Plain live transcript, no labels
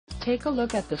Take a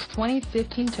look at this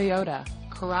 2015 Toyota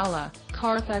Corolla.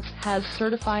 Carfax has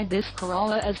certified this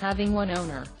Corolla as having one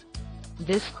owner.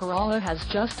 This Corolla has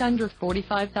just under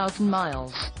 45,000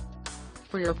 miles.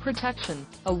 For your protection,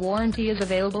 a warranty is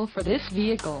available for this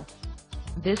vehicle.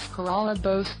 This Corolla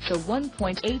boasts a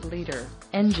 1.8-liter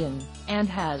engine and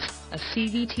has a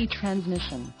CVT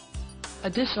transmission.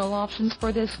 Additional options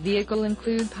for this vehicle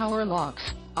include power locks,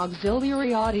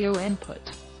 auxiliary audio input,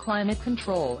 climate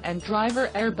control and driver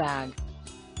airbag.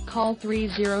 Call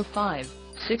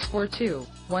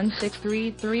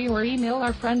 305-642-1633 or email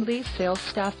our friendly sales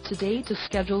staff today to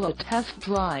schedule a test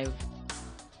drive.